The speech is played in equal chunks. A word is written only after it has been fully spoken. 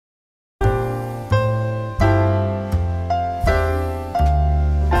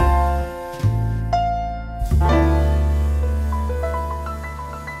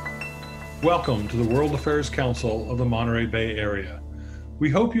Welcome to the World Affairs Council of the Monterey Bay Area.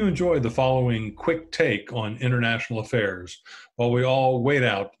 We hope you enjoy the following quick take on international affairs while we all wait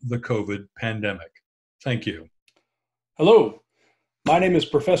out the COVID pandemic. Thank you. Hello, my name is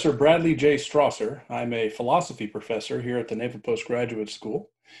Professor Bradley J. Strawser. I'm a philosophy professor here at the Naval Postgraduate School,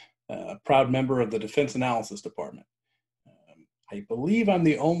 a proud member of the Defense Analysis Department. I believe I'm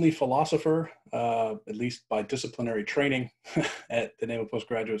the only philosopher, at least by disciplinary training, at the Naval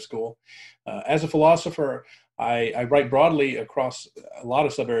Postgraduate School. As a philosopher, I write broadly across a lot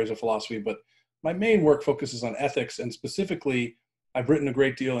of sub-areas of philosophy, but my main work focuses on ethics, and specifically, I've written a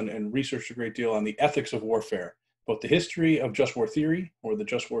great deal and researched a great deal on the ethics of warfare, both the history of just war theory, or the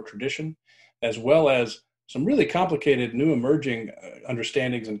just war tradition, as well as some really complicated new emerging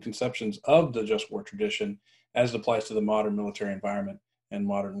understandings and conceptions of the just war tradition as it applies to the modern military environment and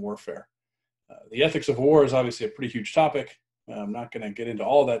modern warfare. The ethics of war is obviously a pretty huge topic. I'm not going to get into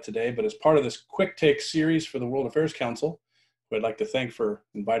all of that today, but as part of this quick take series for the World Affairs Council, who I'd like to thank for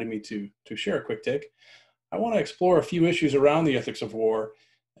inviting me to share a quick take, I want to explore a few issues around the ethics of war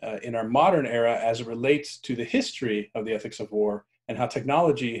in our modern era as it relates to the history of the ethics of war and how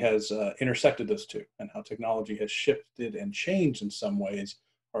technology has intersected those two, and how technology has shifted and changed in some ways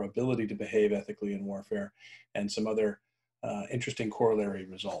our ability to behave ethically in warfare, and some other interesting corollary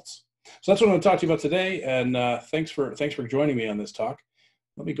results. So that's what I'm going to talk to you about today, and thanks for joining me on this talk.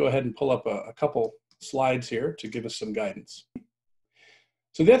 Let me go ahead and pull up a couple slides here to give us some guidance.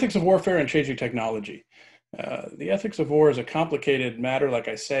 So the ethics of warfare and changing technology. The ethics of war is a complicated matter, like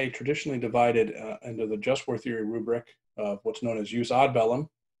I say, traditionally divided into the just war theory rubric of what's known as jus ad bellum,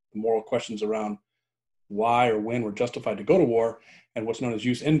 the moral questions around why or when we're justified to go to war, and what's known as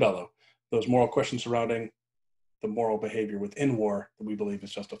jus in bello, those moral questions surrounding the moral behavior within war that we believe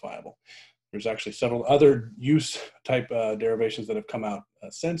is justifiable. There's actually several other use type derivations that have come out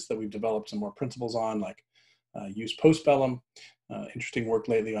since that we've developed some more principles on, like jus post bellum, interesting work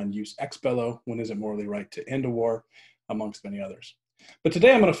lately on jus ex bello, when is it morally right to end a war, amongst many others. But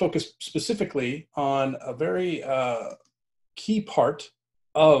today I'm going to focus specifically on a very key part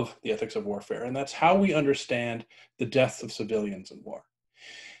of the ethics of warfare, and that's how we understand the death of civilians in war.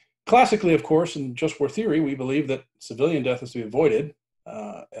 Classically, of course, in just war theory, we believe that civilian death is to be avoided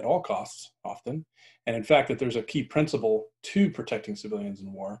at all costs, often, and in fact that there's a key principle to protecting civilians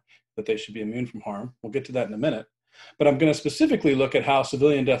in war, that they should be immune from harm. We'll get to that in a minute, but I'm going to specifically look at how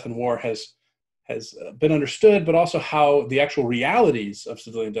civilian death in war has been understood, but also how the actual realities of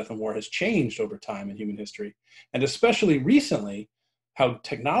civilian death in war has changed over time in human history, and especially recently, how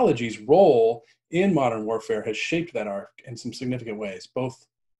technology's role in modern warfare has shaped that arc in some significant ways, both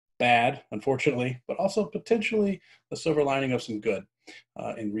bad, unfortunately, but also potentially the silver lining of some good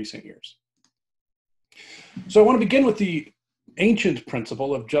in recent years. So I want to begin with the ancient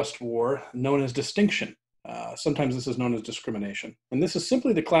principle of just war known as distinction. Sometimes this is known as discrimination. And this is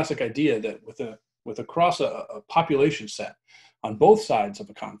simply the classic idea that with across a population set on both sides of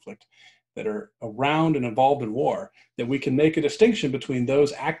a conflict that are around and involved in war, that we can make a distinction between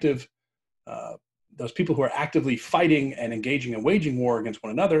those people who are actively fighting and engaging and waging war against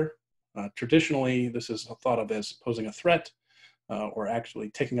one another. Traditionally, this is thought of as posing a threat or actually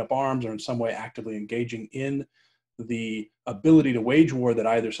taking up arms, or in some way actively engaging in the ability to wage war that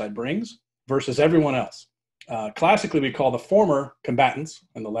either side brings, versus everyone else. Classically, we call the former combatants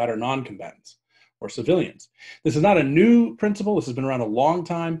and the latter non-combatants, or civilians. This is not a new principle. This has been around a long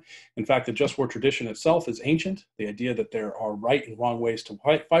time. In fact, the just war tradition itself is ancient. The idea that there are right and wrong ways to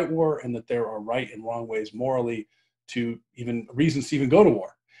fight war, and that there are right and wrong ways morally to reasons to even go to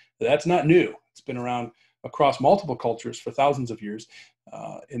war. That's not new. It's been around across multiple cultures for thousands of years.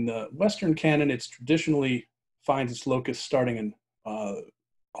 In the Western canon, it's traditionally finds its locus starting in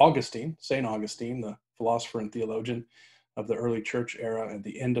Augustine, St. Augustine, the philosopher and theologian of the early church era at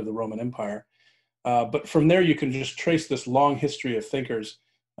the end of the Roman Empire. But from there, you can just trace this long history of thinkers.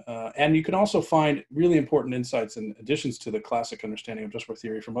 And you can also find really important insights and additions to the classic understanding of just war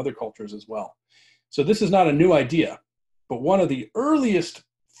theory from other cultures as well. So this is not a new idea, but one of the earliest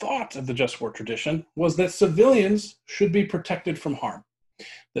thoughts of the just war tradition was that civilians should be protected from harm.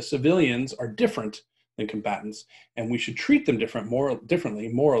 That civilians are different than combatants, and we should treat them differently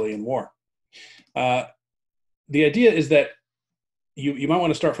morally in war. The idea is that you might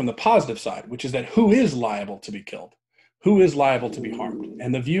want to start from the positive side, which is that who is liable to be killed? Who is liable to be harmed?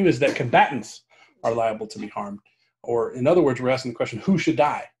 And the view is that combatants are liable to be harmed. Or in other words, we're asking the question, who should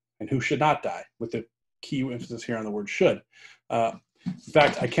die and who should not die, with the key emphasis here on the word should. In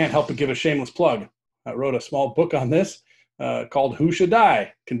fact, I can't help but give a shameless plug. I wrote a small book on this called Who Should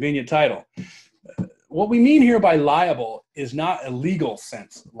Die? Convenient title. what we mean here by liable is not a legal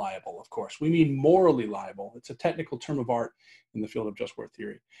sense liable, of course. We mean morally liable. It's a technical term of art in the field of just war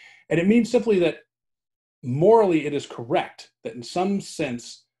theory. And it means simply that morally it is correct that in some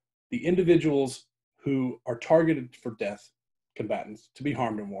sense, the individuals who are targeted for death, combatants, to be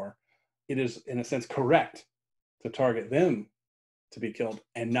harmed in war, it is in a sense correct to target them to be killed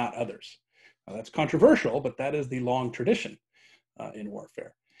and not others. Now, that's controversial, but that is the long tradition in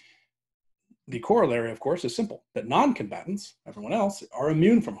warfare. The corollary, of course, is simple, that non-combatants, everyone else, are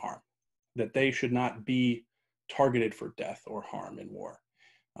immune from harm, that they should not be targeted for death or harm in war,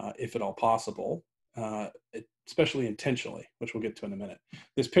 if at all possible, especially intentionally, which we'll get to in a minute.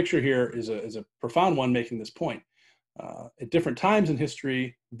 This picture here is a profound one making this point. At different times in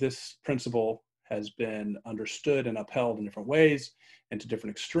history, this principle has been understood and upheld in different ways and to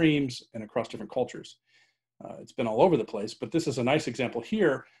different extremes and across different cultures. It's been all over the place, but this is a nice example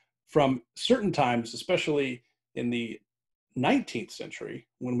here from certain times, especially in the 19th century,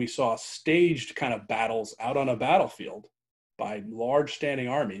 when we saw staged kind of battles out on a battlefield by large standing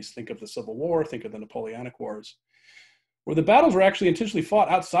armies. Think of the Civil War, think of the Napoleonic Wars, where the battles were actually intentionally fought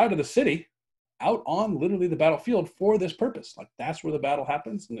outside of the city, out on literally the battlefield for this purpose. Like that's where the battle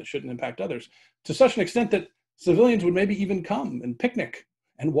happens and it shouldn't impact others, to such an extent that civilians would maybe even come and picnic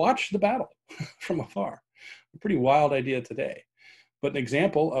and watch the battle from afar. A pretty wild idea today, but an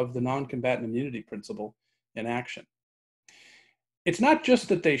example of the non-combatant immunity principle in action. It's not just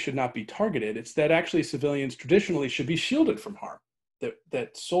that they should not be targeted, it's that actually civilians traditionally should be shielded from harm.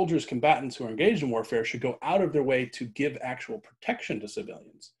 That soldiers, combatants who are engaged in warfare should go out of their way to give actual protection to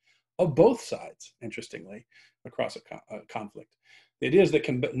civilians of both sides, interestingly, across a conflict. The idea is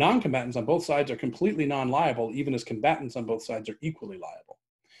that non-combatants on both sides are completely non-liable, even as combatants on both sides are equally liable.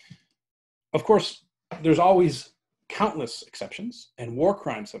 Of course, there's always countless exceptions, and war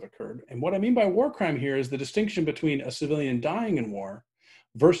crimes have occurred. And what I mean by war crime here is the distinction between a civilian dying in war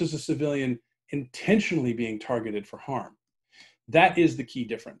versus a civilian intentionally being targeted for harm. That is the key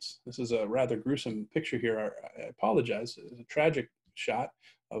difference. This is a rather gruesome picture here. I apologize. It's a tragic shot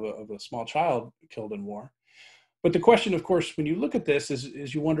of a small child killed in war. But the question, of course, when you look at this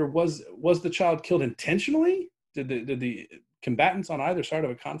is you wonder, was the child killed intentionally? Did the combatants on either side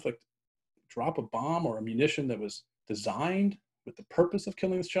of a conflict drop a bomb or a munition that was designed with the purpose of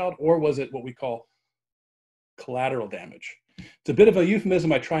killing this child? Or was it what we call collateral damage? It's a bit of a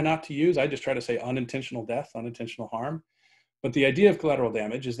euphemism I try not to use. I just try to say unintentional death, unintentional harm. But the idea of collateral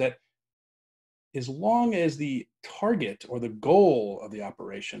damage is that as long as the target or the goal of the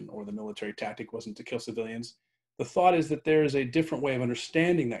operation or the military tactic wasn't to kill civilians, the thought is that there is a different way of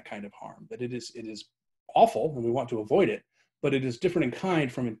understanding that kind of harm, that it is awful and we want to avoid it, but it is different in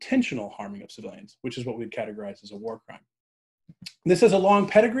kind from intentional harming of civilians, which is what we'd categorize as a war crime. This has a long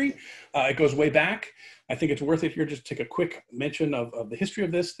pedigree. It goes way back. I think it's worth it here just to take a quick mention of the history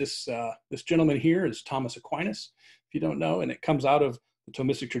of this. This gentleman here is Thomas Aquinas, if you don't know, and it comes out of the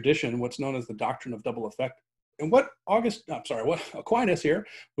Thomistic tradition, what's known as the doctrine of double effect. And what Aquinas here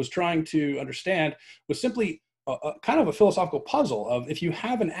was trying to understand was simply a kind of a philosophical puzzle of, if you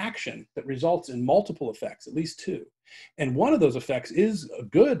have an action that results in multiple effects, at least two, and one of those effects is a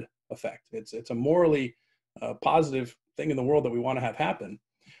good effect, it's a morally positive thing in the world that we want to have happen,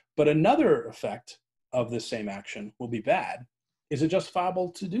 but another effect of this same action will be bad, is it justifiable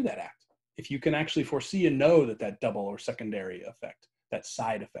to do that act? If you can actually foresee and know that that double or secondary effect, that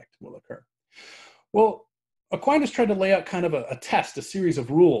side effect, will occur. Well, Aquinas tried to lay out kind of a test, a series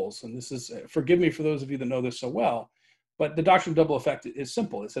of rules, and this is, forgive me for those of you that know this so well, but the doctrine of double effect is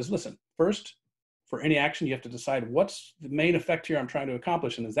simple. It says, listen, first, for any action, you have to decide what's the main effect here I'm trying to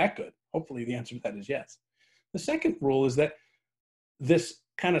accomplish, and is that good? Hopefully the answer to that is yes. The second rule is that this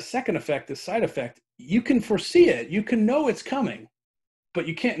kind of second effect, this side effect, you can foresee it, you can know it's coming, but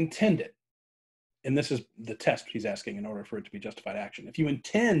you can't intend it. And this is the test he's asking in order for it to be justified action. If you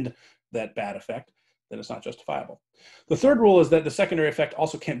intend that bad effect, then it's not justifiable. The third rule is that the secondary effect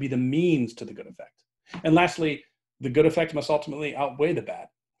also can't be the means to the good effect. And lastly, the good effect must ultimately outweigh the bad.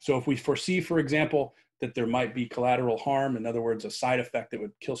 So if we foresee, for example, that there might be collateral harm, in other words, a side effect that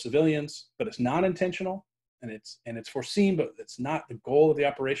would kill civilians, but it's not intentional, and it's foreseen, but it's not the goal of the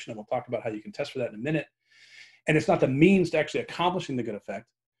operation, and we'll talk about how you can test for that in a minute, and it's not the means to actually accomplishing the good effect,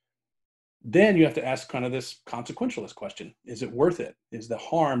 then you have to ask kind of this consequentialist question. Is it worth it? Is the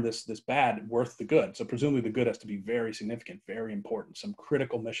harm, this bad, worth the good? So presumably the good has to be very significant, very important, some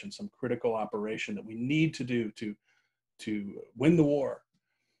critical mission, some critical operation that we need to do to win the war,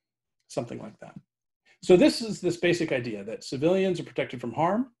 something like that. So this is this basic idea that civilians are protected from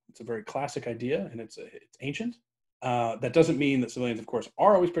harm. It's a very classic idea, and it's ancient. That doesn't mean that civilians, of course,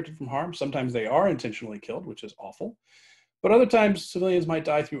 are always protected from harm. Sometimes they are intentionally killed, which is awful. But other times, civilians might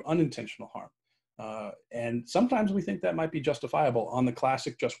die through unintentional harm. And sometimes we think that might be justifiable on the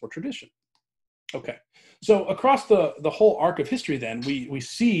classic just war tradition. Okay, so across the whole arc of history, then, we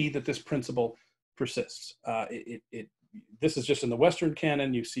see that this principle persists. This is just in the Western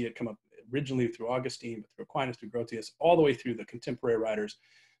canon. You see it come up originally through Augustine, through Aquinas, through Grotius, all the way through the contemporary writers,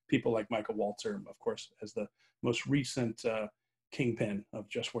 people like Michael Walzer, of course, as the most recent kingpin of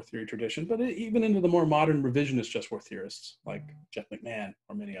just war theory tradition, but even into the more modern revisionist just war theorists like Jeff McMahon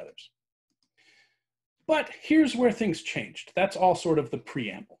or many others. But here's where things changed. That's all sort of the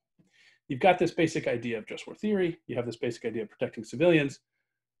preamble. You've got this basic idea of just war theory. You have this basic idea of protecting civilians.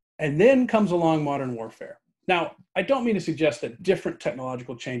 And then comes along modern warfare. Now, I don't mean to suggest that different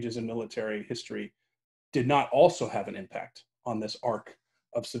technological changes in military history did not also have an impact on this arc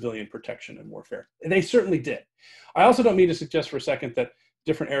of civilian protection and warfare. And they certainly did. I also don't mean to suggest for a second that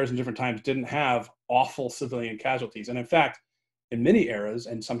different eras and different times didn't have awful civilian casualties. And in fact, in many eras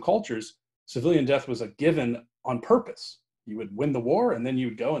and some cultures, civilian death was a given on purpose. You would win the war and then you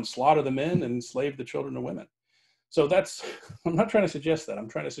would go and slaughter the men and enslave the children and women. So that's, I'm not trying to suggest that. I'm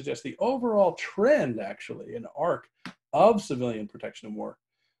trying to suggest the overall trend, actually, an arc of civilian protection and war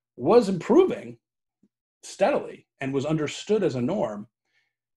was improving steadily and was understood as a norm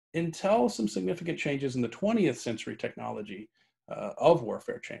until some significant changes in the 20th century technology of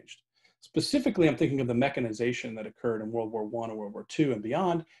warfare changed. Specifically, I'm thinking of the mechanization that occurred in World War I and World War II and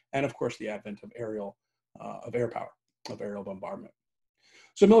beyond, and of course the advent of air power, of aerial bombardment.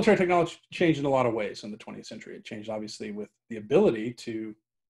 So military technology changed in a lot of ways in the 20th century. It changed obviously with the ability to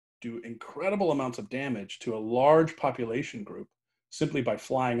do incredible amounts of damage to a large population group simply by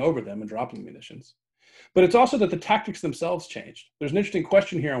flying over them and dropping munitions. But it's also that the tactics themselves changed. There's an interesting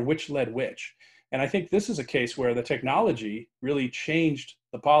question here on which led which. And I think this is a case where the technology really changed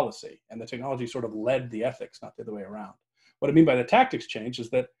the policy and the technology sort of led the ethics, not the other way around. What I mean by the tactics change is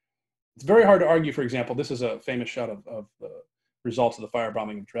that it's very hard to argue, for example, this is a famous shot of the results of the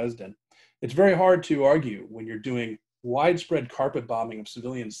firebombing of Dresden. It's very hard to argue when you're doing widespread carpet bombing of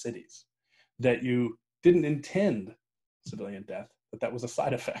civilian cities that you didn't intend civilian death, but that was a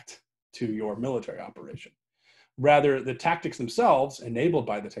side effect to your military operation. Rather, the tactics themselves, enabled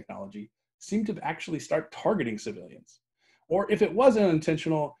by the technology, seem to actually start targeting civilians. Or if it wasn't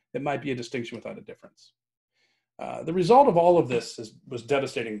unintentional, it might be a distinction without a difference. The result of all of this was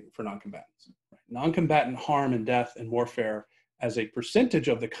devastating for non-combatants. Right? Non-combatant harm and death in warfare as a percentage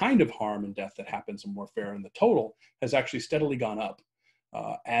of the kind of harm and death that happens in warfare in the total has actually steadily gone up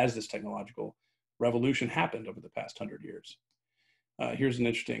as this technological revolution happened over the past 100 years. Here's an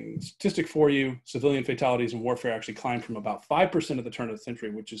interesting statistic for you. Civilian fatalities in warfare actually climbed from about 5% at the turn of the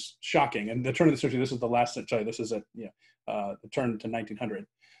century, which is shocking. And the turn of the century, this is the last century, this is the turn to 1900.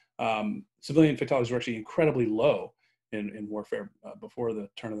 Civilian fatalities were actually incredibly low in warfare before the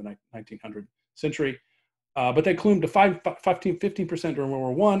turn of the 1900 century. But they climbed to 15% during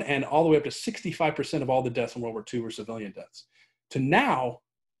World War I, and all the way up to 65% of all the deaths in World War II were civilian deaths. To now,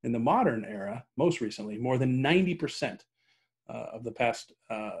 in the modern era, most recently, more than 90% of the past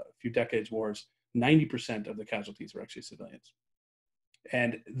few decades wars, 90% of the casualties were actually civilians.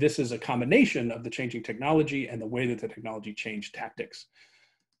 And this is a combination of the changing technology and the way that the technology changed tactics.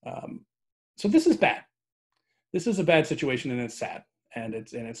 So this is bad. This is a bad situation, and it's sad. And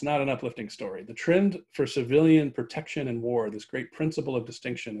it's not an uplifting story. The trend for civilian protection and war, this great principle of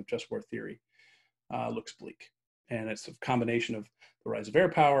distinction of just war theory, looks bleak. And it's a combination of the rise of air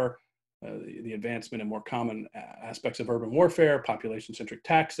power, the advancement in more common aspects of urban warfare, population-centric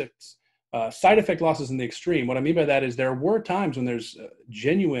tactics, side effect losses in the extreme. What I mean by that is there were times when there's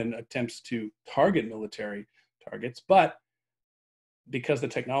genuine attempts to target military targets, but because the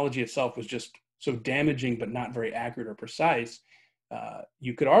technology itself was just so damaging but not very accurate or precise,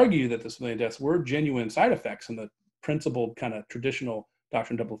 you could argue that the civilian deaths were genuine side effects in the principled kind of traditional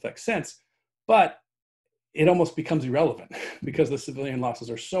doctrine double effect sense, but it almost becomes irrelevant because the civilian losses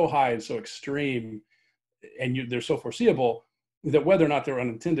are so high and so extreme and they're so foreseeable that whether or not they're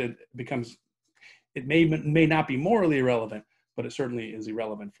unintended becomes, it may not be morally irrelevant, but it certainly is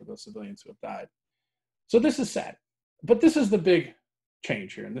irrelevant for those civilians who have died. So this is sad, but this is the big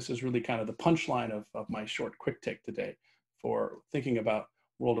change here. And this is really kind of the punchline of my short quick take today for thinking about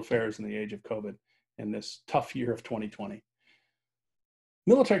world affairs in the age of COVID in this tough year of 2020.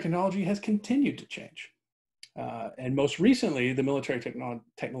 Military technology has continued to change. And most recently, the military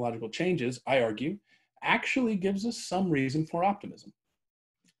technological changes, I argue, actually gives us some reason for optimism.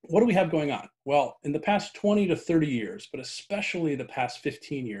 What do we have going on? Well, in the past 20 to 30 years, but especially the past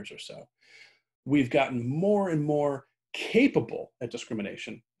 15 years or so, we've gotten more and more capable at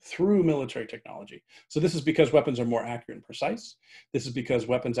discrimination through military technology. So this is because weapons are more accurate and precise. This is because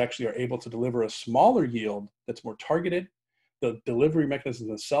weapons actually are able to deliver a smaller yield that's more targeted. The delivery mechanisms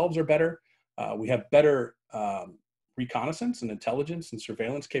themselves are better. We have better reconnaissance and intelligence and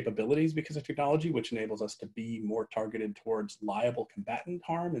surveillance capabilities because of technology, which enables us to be more targeted towards liable combatant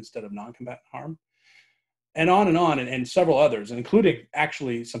harm instead of non-combatant harm. And on, and several others, including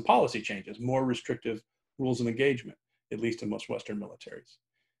actually some policy changes, more restrictive rules of engagement, at least in most Western militaries.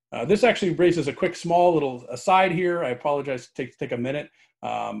 This actually raises a quick, small little aside here. I apologize to take a minute.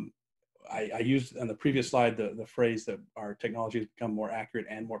 I used on the previous slide the phrase that our technology has become more accurate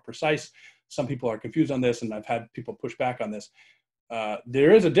and more precise. Some people are confused on this, and I've had people push back on this.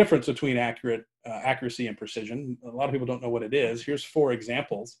 There is a difference between accuracy and precision. A lot of people don't know what it is. Here's 4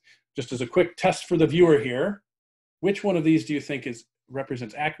 examples. Just as a quick test for the viewer here, which one of these do you think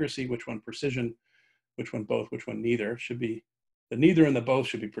represents accuracy? Which one precision? Which one both? Which one neither? Should be the neither and the both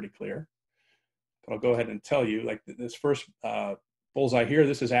should be pretty clear. But I'll go ahead and tell you, like this first bullseye here,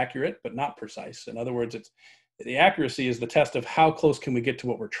 this is accurate but not precise. In other words, the accuracy is the test of how close can we get to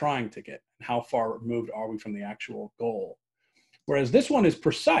what we're trying to get, and how far removed are we from the actual goal. Whereas this one is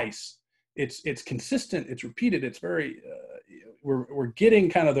precise. It's consistent. It's repeated. It's very we're getting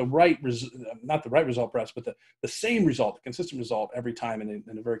kind of the right not the right result perhaps, but the same result, the consistent result every time in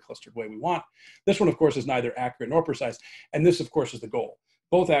a very clustered way we want. This one, of course, is neither accurate nor precise, and this, of course, is the goal,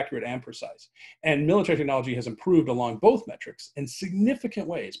 both accurate and precise. And military technology has improved along both metrics in significant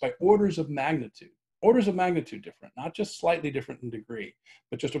ways by orders of magnitude different, not just slightly different in degree,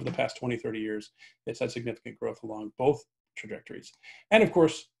 but just over the past 20, 30 years, it's had significant growth along both trajectories. And of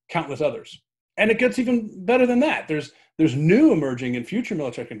course, countless others. And it gets even better than that. There's new emerging and future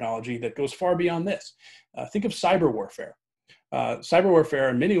military technology that goes far beyond this. Think of cyber warfare. Cyber warfare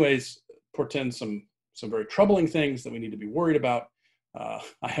in many ways portends some very troubling things that we need to be worried about. I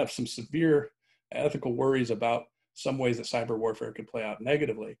have some severe ethical worries about some ways that cyber warfare could play out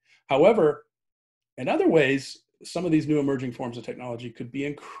negatively. However, in other ways, some of these new emerging forms of technology could be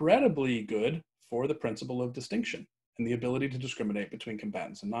incredibly good for the principle of distinction and the ability to discriminate between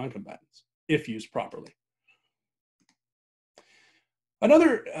combatants and non-combatants, if used properly.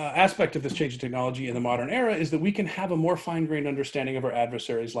 Another aspect of this change in technology in the modern era is that we can have a more fine-grained understanding of our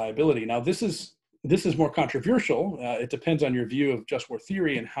adversary's liability. Now, this is more controversial. It depends on your view of just war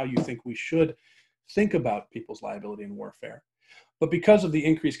theory and how you think we should think about people's liability in warfare. But because of the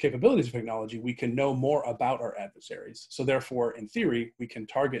increased capabilities of technology, we can know more about our adversaries. So therefore, in theory, we can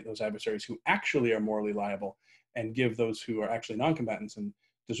target those adversaries who actually are morally liable and give those who are actually non-combatants and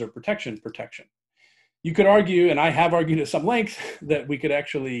deserve protection. You could argue, and I have argued at some length, that we could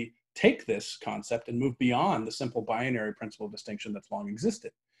actually take this concept and move beyond the simple binary principle of distinction that's long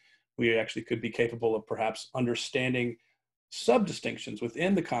existed. We actually could be capable of perhaps understanding sub-distinctions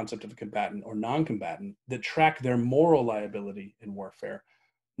within the concept of a combatant or non-combatant that track their moral liability in warfare,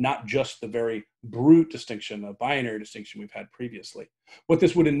 not just the very brute distinction, a binary distinction we've had previously. What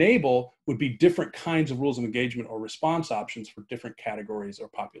this would enable would be different kinds of rules of engagement or response options for different categories or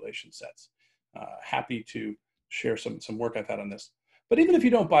population sets. Happy to share some work I've had on this. But even if you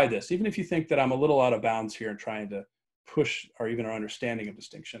don't buy this, even if you think that I'm a little out of bounds here in trying to push our understanding of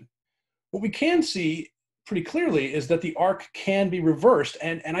distinction, what we can see pretty clearly is that the arc can be reversed,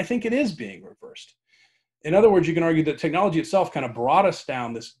 and I think it is being reversed. In other words, you can argue that technology itself kind of brought us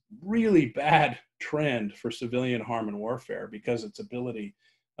down this really bad trend for civilian harm and warfare because its ability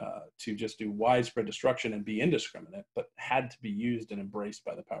to just do widespread destruction and be indiscriminate, but had to be used and embraced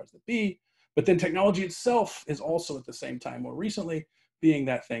by the powers that be. But then technology itself is also at the same time, more recently, being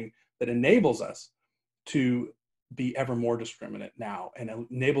that thing that enables us to be ever more discriminate now, and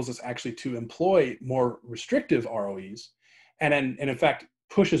enables us actually to employ more restrictive ROEs, and in fact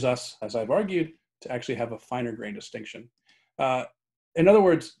pushes us, as I've argued, to actually have a finer grained distinction. In other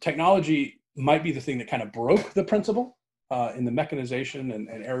words, technology might be the thing that kind of broke the principle in the mechanization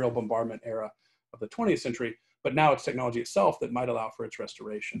and aerial bombardment era of the 20th century, but now it's technology itself that might allow for its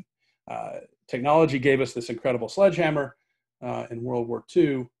restoration. Technology gave us this incredible sledgehammer in World War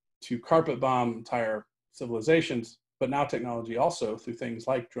II to carpet bomb entire civilizations, but now technology also, through things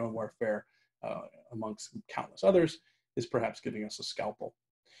like drone warfare, amongst countless others, is perhaps giving us a scalpel.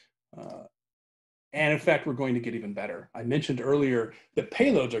 And in fact, we're going to get even better. I mentioned earlier that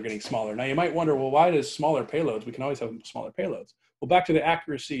payloads are getting smaller. Now you might wonder, well, why does smaller payloads? We can always have smaller payloads. Well, back to the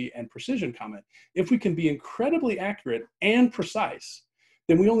accuracy and precision comment. If we can be incredibly accurate and precise,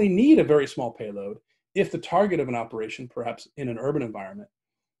 then we only need a very small payload. If the target of an operation, perhaps in an urban environment,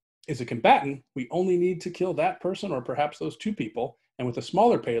 is a combatant, we only need to kill that person or perhaps those two people, And with a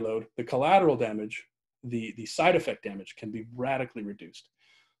smaller payload, the collateral damage, the side effect damage can be radically reduced.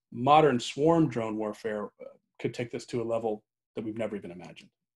 Modern swarm drone warfare could take this to a level that we've never even imagined.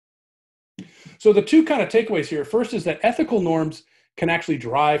 So the two kind of takeaways here, first is that ethical norms can actually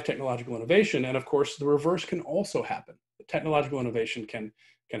drive technological innovation. And of course, the reverse can also happen. Technological innovation can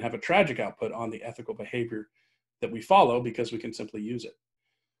have a tragic output on the ethical behavior that we follow because we can simply use it.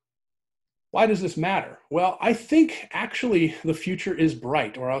 Why does this matter? Well, I think actually the future is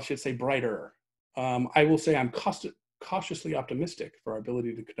bright, or I should say brighter. I will say I'm cautiously optimistic for our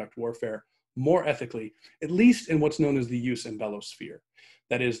ability to conduct warfare more ethically, at least in what's known as the jus in bello sphere.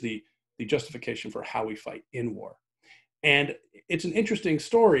 That is the justification for how we fight in war. And it's an interesting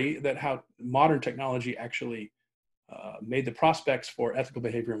story that how modern technology actually made the prospects for ethical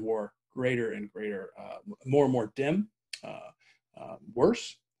behavior in war greater and greater, more and more dim,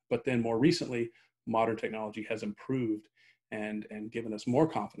 worse. But then more recently, modern technology has improved and given us more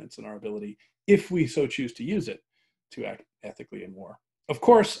confidence in our ability, if we so choose to use it, to act ethically in war. Of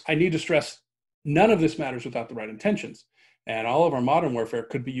course, I need to stress, none of this matters without the right intentions. And all of our modern warfare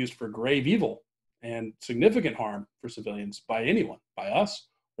could be used for grave evil and significant harm for civilians by anyone, by us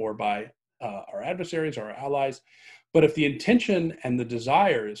or by our adversaries or our allies. But if the intention and the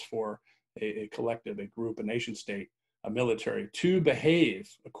desire is for a collective, a group, a nation state, a military to behave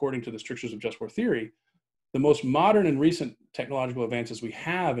according to the strictures of just war theory, the most modern and recent technological advances we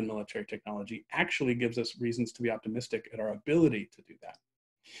have in military technology actually gives us reasons to be optimistic at our ability to do that.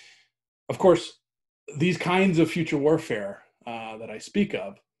 Of course, these kinds of future warfare that I speak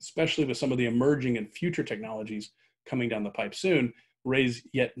of, especially with some of the emerging and future technologies coming down the pipe soon, raise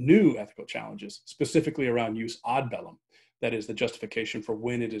yet new ethical challenges, specifically around jus ad bellum, that is the justification for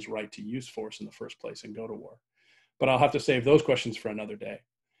when it is right to use force in the first place and go to war. But I'll have to save those questions for another day.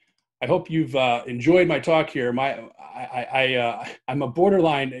 I hope you've enjoyed my talk here. I'm a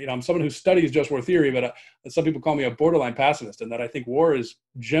borderline, I'm someone who studies just war theory, but some people call me a borderline pacifist, and that I think war is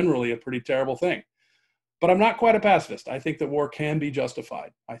generally a pretty terrible thing. But I'm not quite a pacifist. I think that war can be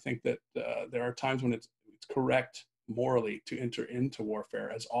justified. I think that there are times when it's correct morally to enter into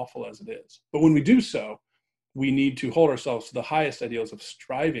warfare, as awful as it is. But when we do so, we need to hold ourselves to the highest ideals of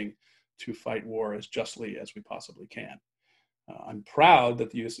striving to fight war as justly as we possibly can. I'm proud that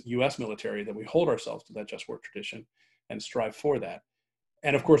the US military, that we hold ourselves to that just war tradition and strive for that.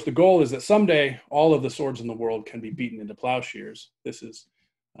 And of course, the goal is that someday all of the swords in the world can be beaten into plowshares. This is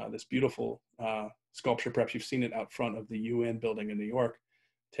this beautiful sculpture. Perhaps you've seen it out front of the UN building in New York,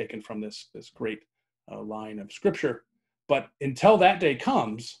 taken from this great line of scripture. But until that day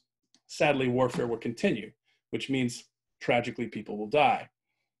comes, sadly, warfare will continue, which means tragically people will die.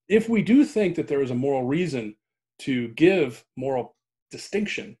 If we do think that there is a moral reason to give moral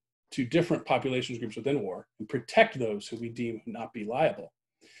distinction to different population groups within war and protect those who we deem not be liable,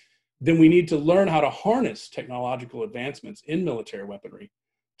 then we need to learn how to harness technological advancements in military weaponry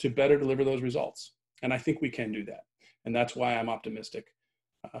to better deliver those results. And I think we can do that. And that's why I'm optimistic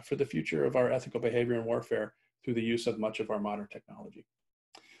for the future of our ethical behavior in warfare through the use of much of our modern technology.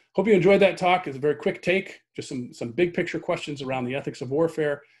 Hope you enjoyed that talk. It's a very quick take, just some big picture questions around the ethics of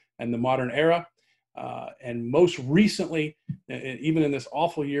warfare and the modern era. And most recently, even in this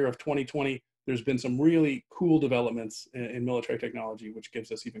awful year of 2020, there's been some really cool developments in military technology, which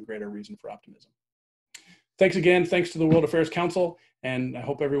gives us even greater reason for optimism. Thanks again. Thanks to the World Affairs Council. And I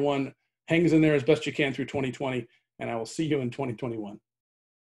hope everyone hangs in there as best you can through 2020. And I will see you in 2021.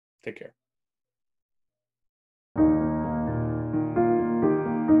 Take care.